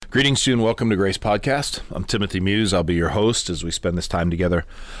Greetings to you and welcome to Grace Podcast. I'm Timothy Muse. I'll be your host as we spend this time together.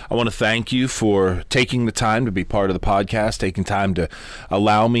 I want to thank you for taking the time to be part of the podcast, taking time to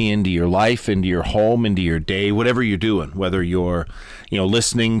allow me into your life, into your home, into your day, whatever you're doing, whether you're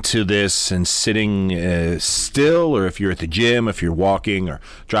listening to this and sitting still, or if you're at the gym, if you're walking or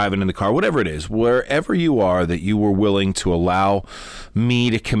driving in the car, whatever it is, wherever you are, that you were willing to allow me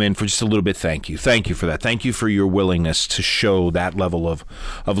to come in for just a little bit. Thank you. Thank you for that. Thank you for your willingness to show that level of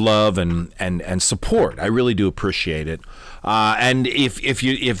love and support. I really do appreciate it. And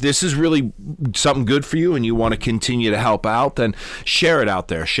if this is really something good for you and you want to continue to help out, then share it out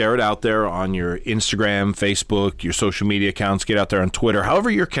there. Share it out there on your Instagram, Facebook, your social media accounts. Get out there on Twitter.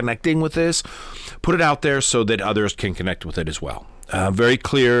 However you're connecting with this, put it out there so that others can connect with it as well. Very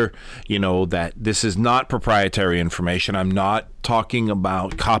clear, that this is not proprietary information. I'm not talking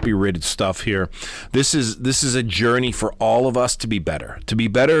about copyrighted stuff here. This is a journey for all of us to be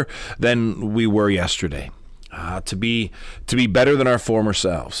better than we were yesterday. To be better than our former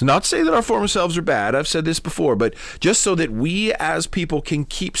selves. Not to say that our former selves are bad. I've said this before, but just so that we as people can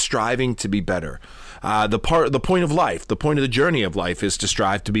keep striving to be better. The point of life, the point of the journey of life is to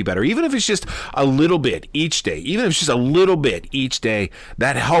strive to be better. Even if it's just a little bit each day,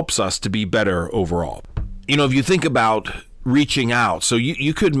 that helps us to be better overall. If you think about reaching out, so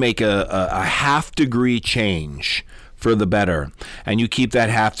you could make a half-degree change for the better, and you keep that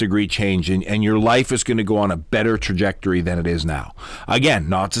half-degree change, and your life is going to go on a better trajectory than it is now. Again,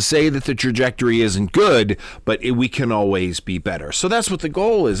 not to say that the trajectory isn't good, but we can always be better. So that's what the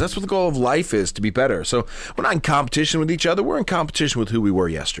goal is. That's what the goal of life is, to be better. So we're not in competition with each other. We're in competition with who we were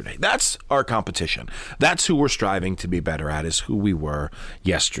yesterday. That's our competition. That's who we're striving to be better at, is who we were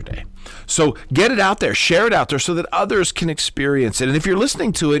yesterday. So get it out there, share it out there so that others can experience it. And if you're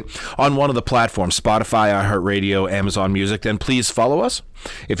listening to it on one of the platforms, Spotify, iHeartRadio, Amazon Music, then please follow us.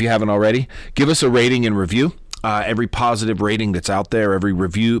 If you haven't already, give us a rating and review. Every positive rating that's out there,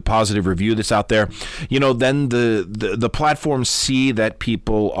 every positive review that's out there, then the platforms see that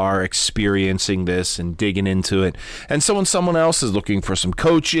people are experiencing this and digging into it. And so when someone else is looking for some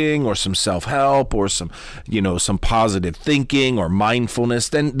coaching or some self-help or some positive thinking or mindfulness,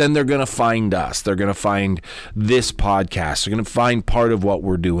 then they're going to find us. They're going to find this podcast. They're going to find part of what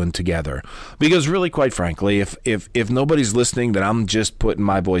we're doing together. Because really, quite frankly, if nobody's listening, then I'm just putting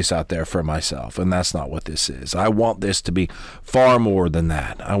my voice out there for myself. And that's not what this is. I want this to be far more than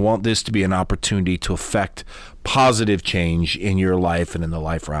that. I want this to be an opportunity to affect positive change in your life and in the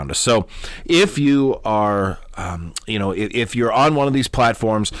life around us. So if you are, if you're on one of these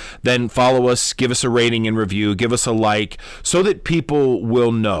platforms, then follow us, give us a rating and review, give us a like, so that people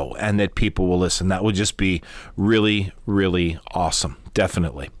will know and that people will listen. That would just be really, really awesome.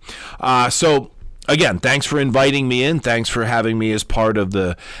 Definitely. Again, thanks for inviting me in. Thanks for having me as part of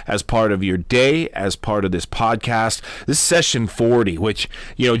your day, as part of this podcast. This is session 40, which,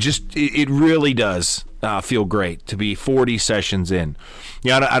 it really does feel great to be 40 sessions in.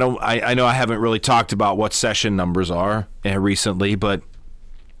 I know I haven't really talked about what session numbers are recently, but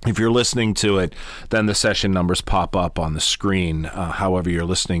if you're listening to it, then the session numbers pop up on the screen, however you're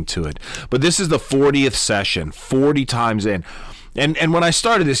listening to it. But this is the 40th session, 40 times in. And when I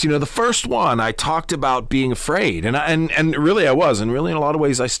started this, the first one, I talked about being afraid, and really I was, and really in a lot of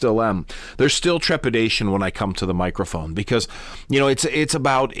ways I still am. There's still trepidation when I come to the microphone because, it's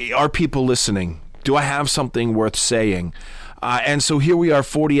about, are people listening? Do I have something worth saying? And so here we are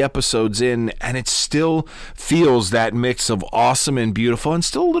 40 episodes in, and it still feels that mix of awesome and beautiful and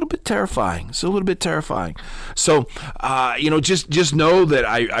still a little bit terrifying. So, just know that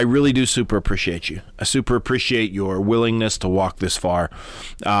I really do super appreciate you. I super appreciate your willingness to walk this far,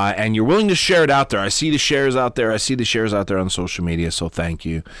 and you're willing to share it out there. I see the shares out there. On social media, so thank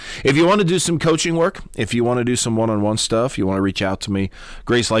you. If you want to do some coaching work, if you want to do some one-on-one stuff, you want to reach out to me,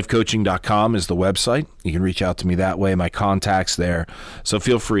 GRACELifeCoaching.com is the website. You can reach out to me that way. My contacts there. So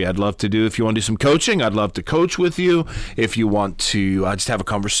feel free. I'd love to do, if you want to do some coaching, I'd love to coach with you. If you want to just have a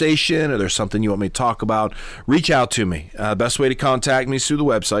conversation or there's something you want me to talk about, reach out to me. Best way to contact me is through the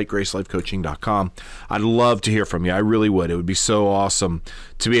website, GRACELifeCoaching.com. I'd love to hear from you. I really would. It would be so awesome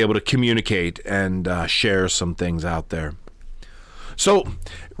to be able to communicate and share some things out there. So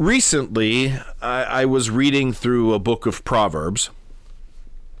recently, I was reading through a book of Proverbs,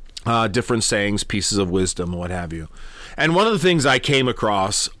 different sayings, pieces of wisdom, what have you. And one of the things I came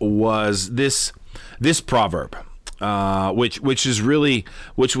across was this proverb, which was really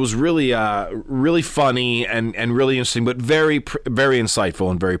funny and really interesting, but very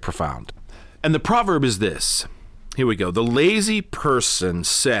insightful and very profound. And the proverb is this. Here we go. The lazy person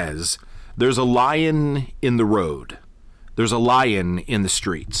says, "There's a lion in the road." there's a lion in the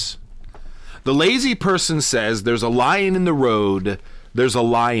streets. The lazy person says there's a lion in the road, there's a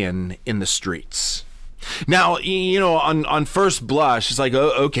lion in the streets. Now, on first blush, it's like,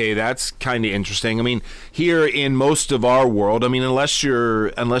 oh, okay, that's kind of interesting. I mean, here in most of our world, I mean, unless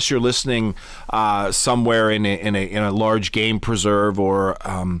you're listening somewhere in a large game preserve or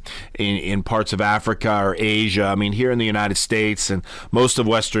in parts of Africa or Asia, I mean, here in the United States and most of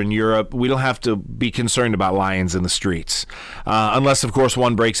Western Europe, we don't have to be concerned about lions in the streets, unless, of course,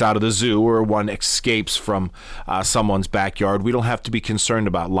 one breaks out of the zoo or one escapes from someone's backyard. We don't have to be concerned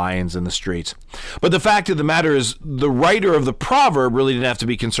about lions in the streets. But the fact of the matter is, the writer of the proverb really didn't have to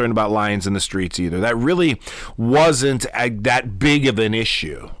be concerned about lions in the streets either. That really wasn't that big of an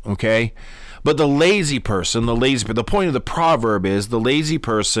issue, okay? But the lazy person, the point of the proverb is the lazy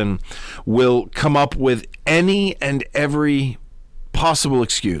person will come up with any and every possible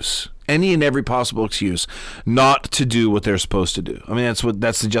excuse not to do what they're supposed to do. I mean,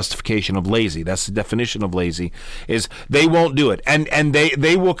 that's the justification of lazy. That's the definition of lazy, is they won't do it. And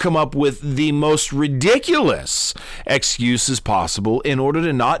they will come up with the most ridiculous excuses possible in order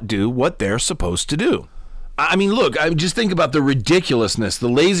to not do what they're supposed to do. I mean, look, just think about the ridiculousness. The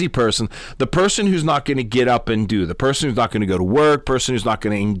lazy person, the person who's not going to get up and do, the person who's not going to go to work, person who's not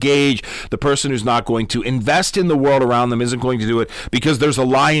going to engage, the person who's not going to invest in the world around them isn't going to do it because there's a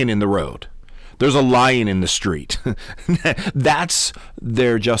lion in the road. There's a lion in the street. That's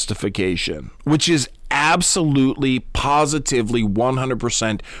their justification, which is absolutely, positively,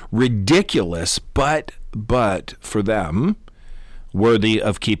 100% ridiculous, but for them, worthy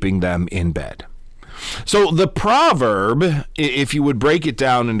of keeping them in bed. So the proverb, if you would break it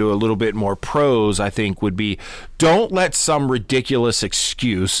down into a little bit more prose, I think would be, don't let some ridiculous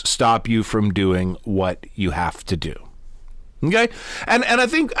excuse stop you from doing what you have to do. Okay, and I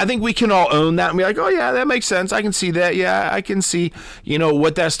think we can all own that and be like, oh yeah, that makes sense. I can see that. Yeah, I can see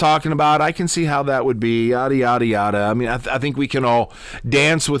what that's talking about. I can see how that would be. Yada yada yada. I mean, I think we can all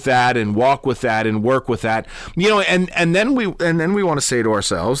dance with that and walk with that and work with that. And then we want to say to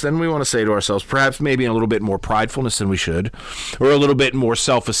ourselves. Perhaps maybe a little bit more pridefulness than we should, or a little bit more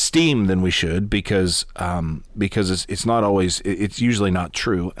self-esteem than we should, because it's not always. It's usually not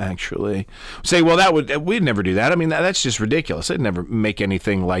true. Actually, say, well, we'd never do that. I mean, that's just ridiculous. I'd never make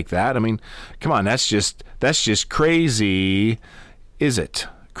anything like that. I mean, come on, that's just crazy. Is it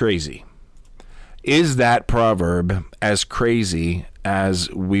crazy? Is that proverb as crazy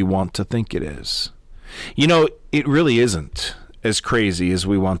as we want to think it is? It really isn't as crazy as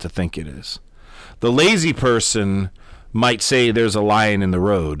we want to think it is. The lazy person might say there's a lion in the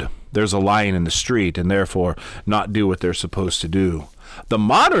road, there's a lion in the street, and therefore not do what they're supposed to do. The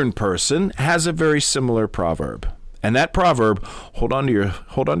modern person has a very similar proverb. And that proverb, hold on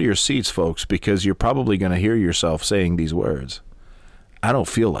to your seats, folks, because you're probably going to hear yourself saying these words. I don't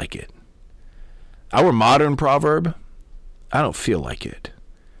feel like it. Our modern proverb, I don't feel like it.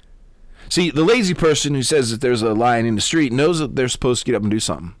 See, the lazy person who says that there's a lion in the street knows that they're supposed to get up and do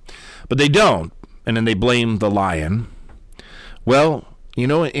something, but they don't, and then they blame the lion. Well,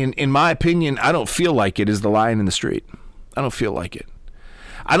 in my opinion, I don't feel like it is the lion in the street. I don't feel like it.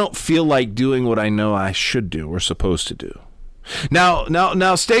 I don't feel like doing what I know I should do or supposed to do.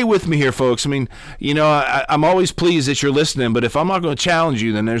 Now, stay with me here, folks. I mean, I'm always pleased that you're listening, but if I'm not going to challenge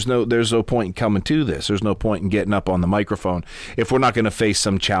you, then there's no point in coming to this. There's no point in getting up on the microphone if we're not going to face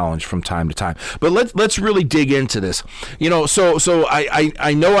some challenge from time to time. But let's really dig into this. So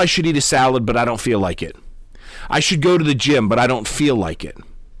I know I should eat a salad, but I don't feel like it. I should go to the gym, but I don't feel like it.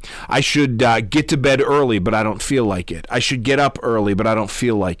 I should get to bed early, but I don't feel like it. I should get up early, but I don't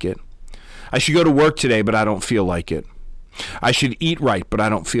feel like it. I should go to work today, but I don't feel like it. I should eat right, but I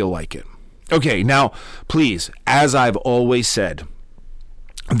don't feel like it. Okay, now, please, as I've always said,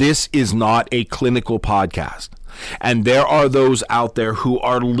 this is not a clinical podcast. And there are those out there who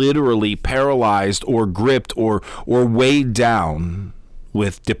are literally paralyzed or gripped or weighed down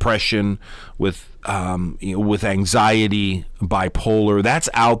with depression, with anxiety, bipolar. That's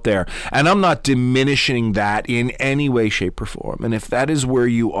out there. And I'm not diminishing that in any way, shape, or form. And if that is where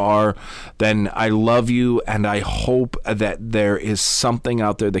you are, then I love you, and I hope that there is something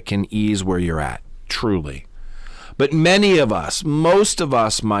out there that can ease where you're at, truly. But many of us, most of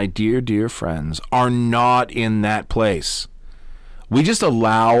us, my dear friends, are not in that place. We just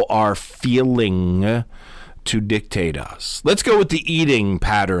allow our feeling to dictate us. Let's go with the eating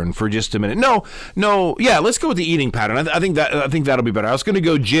pattern for just a minute. Let's go with the eating pattern. I think that'll be better. I was going to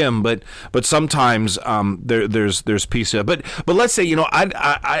go gym, but sometimes there's piece of it. But let's say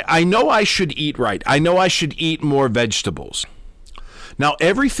I know I should eat right. I know I should eat more vegetables. Now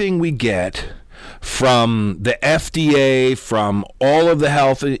everything we get from the FDA, from all of the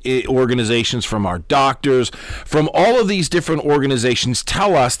health organizations, from our doctors, from all of these different organizations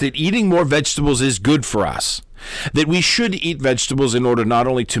tell us that eating more vegetables is good for us. That we should eat vegetables in order not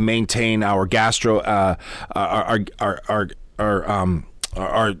only to maintain our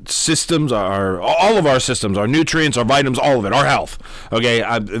our systems, all of our systems, our nutrients, our vitamins, all of it, our health. Okay,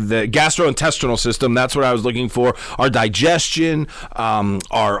 the gastrointestinal system, that's what I was looking for. Our digestion,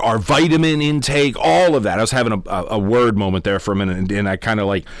 our vitamin intake, all of that. I was having a word moment there for a minute, and I kind of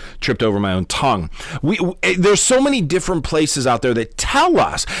like tripped over my own tongue. There's so many different places out there that tell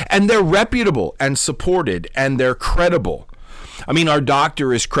us, and they're reputable and supported, and they're credible. I mean, our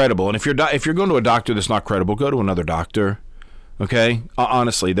doctor is credible, and if you're going to a doctor that's not credible, go to another doctor. Okay,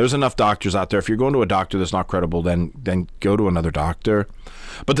 honestly, there's enough doctors out there. If you're going to a doctor that's not credible, then go to another doctor.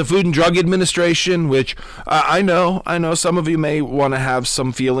 But the Food and Drug Administration, which I know some of you may want to have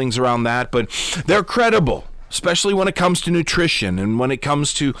some feelings around that, but they're credible, especially when it comes to nutrition and when it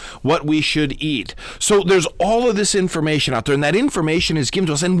comes to what we should eat. So there's all of this information out there, and that information is given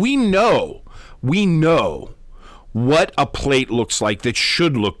to us, and we know what a plate looks like that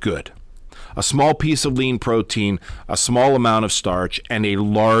should look good. A small piece of lean protein, a small amount of starch, and a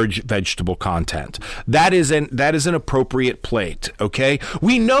large vegetable content. That is an appropriate plate, okay?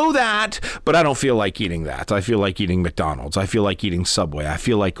 We know that, but I don't feel like eating that. I feel like eating McDonald's. I feel like eating Subway. I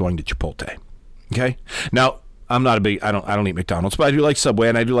feel like going to Chipotle, okay? Now, I don't eat McDonald's, but I do like Subway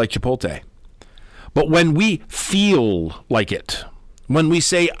and I do like Chipotle. But when we feel like it, when we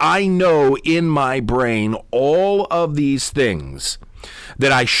say, I know in my brain all of these things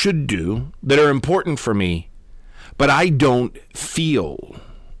that I should do, that are important for me, but I don't feel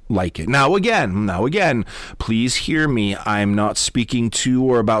like it. Now again, please hear me. I'm not speaking to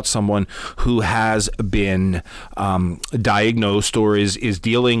or about someone who has been diagnosed or is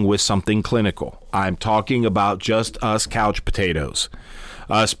dealing with something clinical. I'm talking about just us couch potatoes.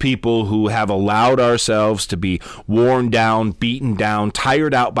 Us people who have allowed ourselves to be worn down, beaten down,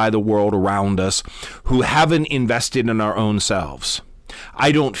 tired out by the world around us, who haven't invested in our own selves.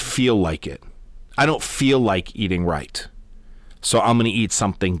 I don't feel like it. I don't feel like eating right. So I'm going to eat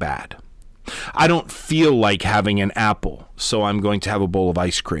something bad. I don't feel like having an apple, so I'm going to have a bowl of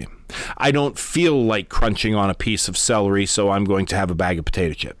ice cream. I don't feel like crunching on a piece of celery, so I'm going to have a bag of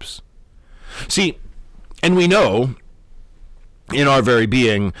potato chips. See, and we know in our very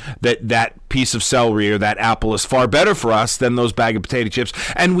being that piece of celery or that apple is far better for us than those bag of potato chips.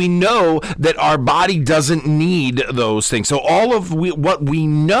 And we know that our body doesn't need those things. So all of what we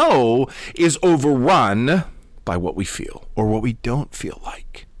know is overrun by what we feel or what we don't feel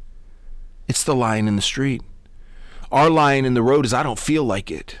like. It's the lion in the street. Our lion in the road is I don't feel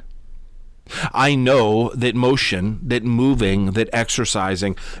like it. I know that motion, that moving, that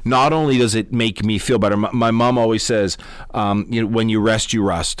exercising, not only does it make me feel better. My mom always says, when you rest, you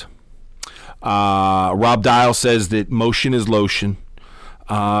rust. Rob Dial says that motion is lotion.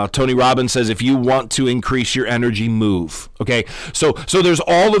 Tony Robbins says if you want to increase your energy, move. Okay, so there's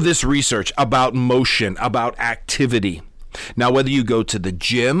all of this research about motion, about activity. Now, whether you go to the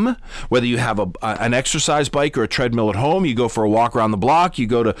gym, whether you have an exercise bike or a treadmill at home, you go for a walk around the block, you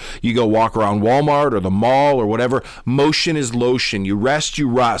go walk around Walmart or the mall or whatever, motion is lotion. You rest, you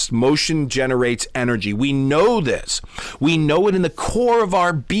rust. Motion generates energy. We know this. We know it in the core of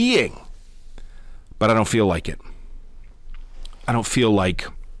our being. But I don't feel like it. I don't feel like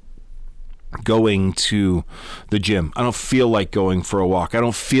going to the gym. I don't feel like going for a walk. I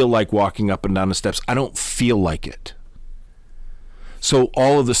don't feel like walking up and down the steps. I don't feel like it. So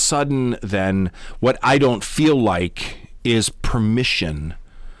all of a sudden, then, what I don't feel like is permission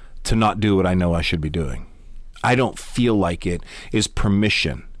to not do what I know I should be doing. I don't feel like it is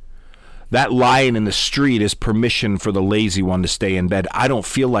permission. That lion in the street is permission for the lazy one to stay in bed. I don't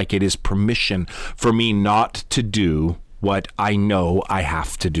feel like it is permission for me not to do what I know I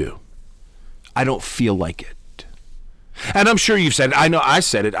have to do. I don't feel like it. And I'm sure you've said it. I know I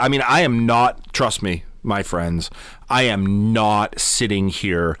said it. I mean, I am not, trust me, my friends, I am not sitting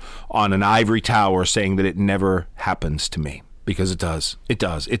here on an ivory tower saying that it never happens to me, because it does. It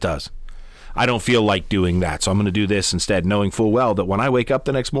does. It does. I don't feel like doing that, so I'm going to do this instead, knowing full well that when I wake up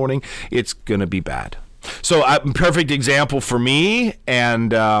the next morning, it's going to be bad. So a perfect example for me,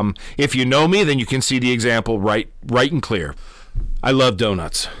 and if you know me, then you can see the example right and clear. I love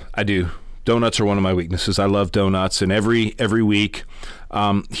donuts. I do. Donuts are one of my weaknesses. I love donuts, and every week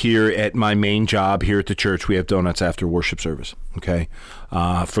here at my main job here at the church, we have donuts after worship service. Okay,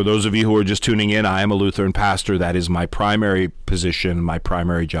 For those of you who are just tuning in, I am a Lutheran pastor. That is my primary position, my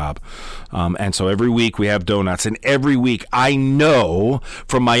primary job. And so every week we have donuts. And every week I know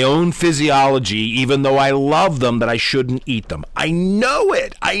from my own physiology, even though I love them, that I shouldn't eat them. I know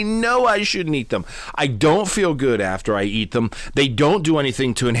it. I know I shouldn't eat them. I don't feel good after I eat them. They don't do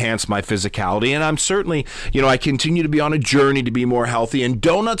anything to enhance my physicality. And I'm certainly, I continue to be on a journey to be more healthy. And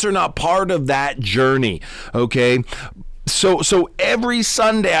donuts are not part of that journey. Okay. So every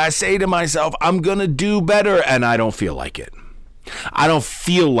Sunday I say to myself, I'm going to do better, and I don't feel like it. I don't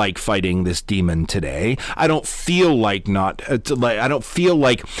feel like fighting this demon today. I don't feel like I don't feel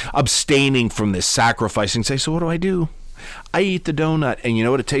like abstaining from this, sacrificing. Say, so what do? I eat the donut, and you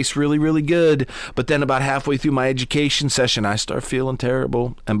know what? It tastes really, really good. But then about halfway through my education session, I start feeling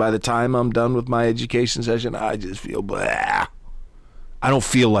terrible. And by the time I'm done with my education session, I just feel blah. I don't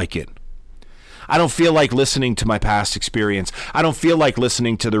feel like it. I don't feel like listening to my past experience. I don't feel like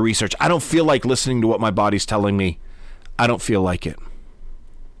listening to the research. I don't feel like listening to what my body's telling me. I don't feel like it.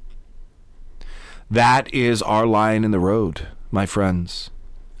 That is our line in the road, my friends.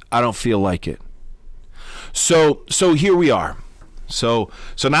 I don't feel like it. So here we are. So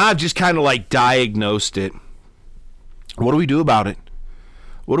now I've just kind of like diagnosed it. What do we do about it?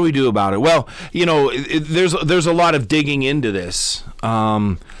 What do we do about it? Well, there's a lot of digging into this,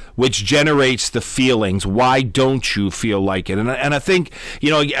 which generates the feelings. Why don't you feel like it? And I think,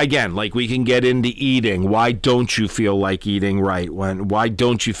 again, like we can get into eating. Why don't you feel like eating right? Why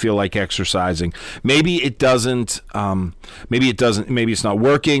don't you feel like exercising? Maybe it doesn't, maybe it's not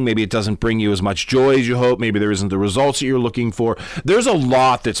working. Maybe it doesn't bring you as much joy as you hope. Maybe there isn't the results that you're looking for. There's a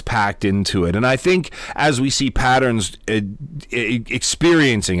lot that's packed into it. And I think as we see patterns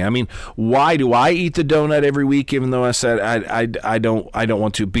experiencing, why do I eat the donut every week, even though I said I don't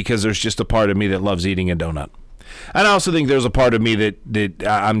want to? Because there's just a part of me that loves eating a donut. And I also think there's a part of me that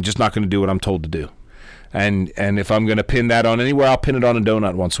I'm just not going to do what I'm told to do. And if I'm going to pin that on anywhere, I'll pin it on a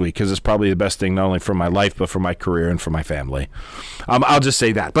donut once a week, because it's probably the best thing not only for my life, but for my career and for my family. I'll just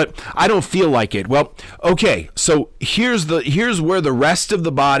say that. But I don't feel like it. Well, okay, so here's where the rest of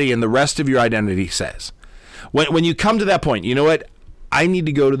the body and the rest of your identity says. When you come to that point, you know what? I need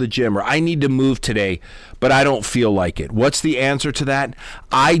to go to the gym, or I need to move today, but I don't feel like it. What's the answer to that?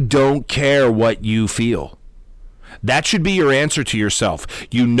 I don't care what you feel. That should be your answer to yourself.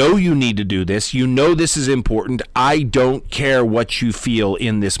 You know you need to do this. You know this is important. I don't care what you feel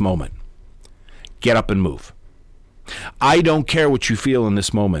in this moment. Get up and move. I don't care what you feel in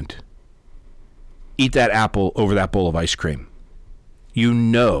this moment. Eat that apple over that bowl of ice cream. You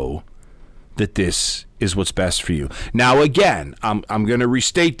know that this is what's best for you. Now, again, I'm going to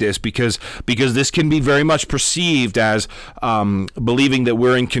restate this because this can be very much perceived as believing that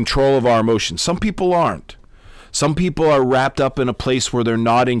we're in control of our emotions. Some people aren't. Some people are wrapped up in a place where they're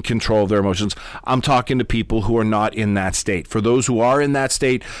not in control of their emotions. I'm talking to people who are not in that state. For those who are in that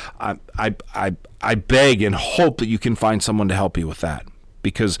state, I beg and hope that you can find someone to help you with that,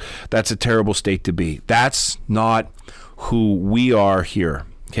 because that's a terrible state to be. That's not who we are here.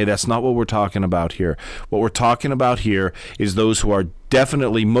 Okay, that's not what we're talking about here. What we're talking about here is those who are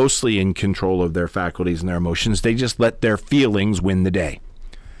definitely mostly in control of their faculties and their emotions. They just let their feelings win the day.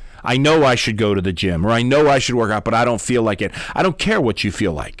 I know I should go to the gym, or I know I should work out, but I don't feel like it. I don't care what you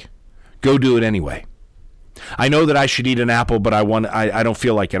feel like. Go do it anyway. I know that I should eat an apple, but I don't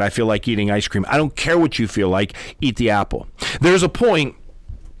feel like it. I feel like eating ice cream. I don't care what you feel like. Eat the apple. There's a point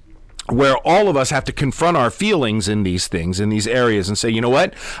where all of us have to confront our feelings in these things, in these areas, and say, you know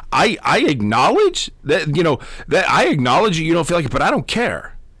what? I acknowledge that, that I acknowledge that you don't feel like it, but I don't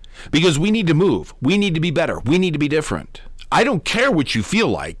care, because we need to move. We need to be better. We need to be different. I don't care what you feel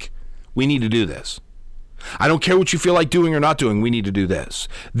like. We need to do this. I don't care what you feel like doing or not doing. We need to do this.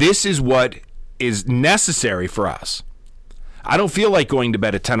 This is what is necessary for us. I don't feel like going to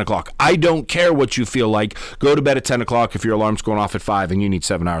bed at 10 o'clock. I don't care what you feel like. Go to bed at 10 o'clock if your alarm's going off at 5 and you need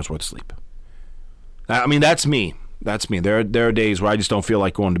 7 hours worth of sleep. That's me. That's me. There are days where I just don't feel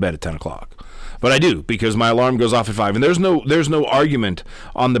like going to bed at 10 o'clock. But I do, because my alarm goes off at 5. And there's no argument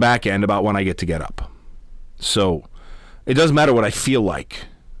on the back end about when I get to get up. So it doesn't matter what I feel like.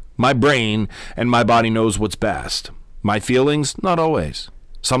 My brain and my body knows what's best. My feelings, not always.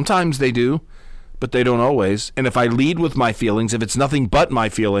 Sometimes they do, but they don't always. And if I lead with my feelings, if it's nothing but my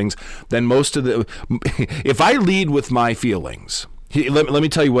feelings, then if I lead with my feelings, let me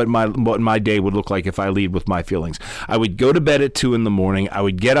tell you what my day would look like if I lead with my feelings. I would go to bed at 2 in the morning. I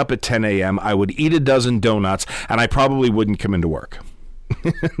would get up at 10 a.m. I would eat a dozen donuts, and I probably wouldn't come into work.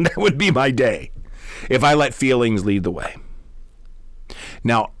 That would be my day if I let feelings lead the way.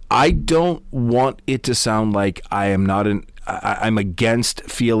 Now, I don't want it to sound like I am not I'm against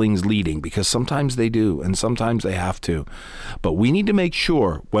feelings leading, because sometimes they do and sometimes they have to. But we need to make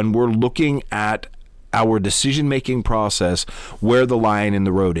sure when we're looking at our decision-making process where the line in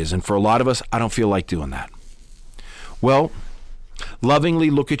the road is. And for a lot of us, I don't feel like doing that. Well, lovingly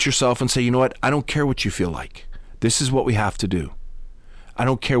look at yourself and say, you know what? I don't care what you feel like. This is what we have to do. I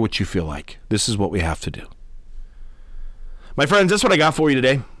don't care what you feel like. This is what we have to do. My friends, that's what I got for you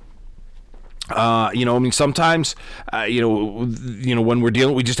today. Sometimes, when we're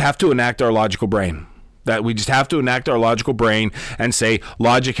dealing, we just have to enact our logical brain. That we just have to enact our logical brain and say,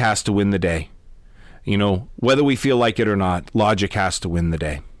 logic has to win the day. Whether we feel like it or not, logic has to win the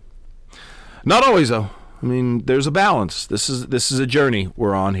day. Not always, though. There's a balance. This is a journey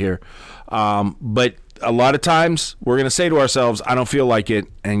we're on here. But a lot of times we're going to say to ourselves, I don't feel like it.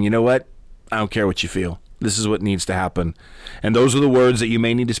 And you know what? I don't care what you feel. This is what needs to happen. And those are the words that you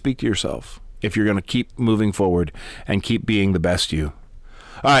may need to speak to yourself if you're going to keep moving forward and keep being the best you.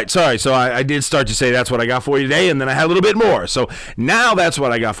 All right, sorry. So I did start to say that's what I got for you today, and then I had a little bit more. So now that's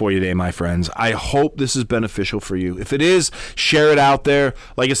what I got for you today, my friends. I hope this is beneficial for you. If it is, share it out there.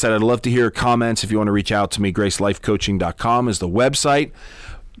 Like I said, I'd love to hear comments. If you want to reach out to me, GRACELifeCoaching.com is the website.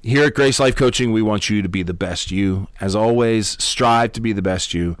 Here at Grace Life Coaching, we want you to be the best you. As always, strive to be the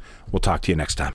best you. We'll talk to you next time.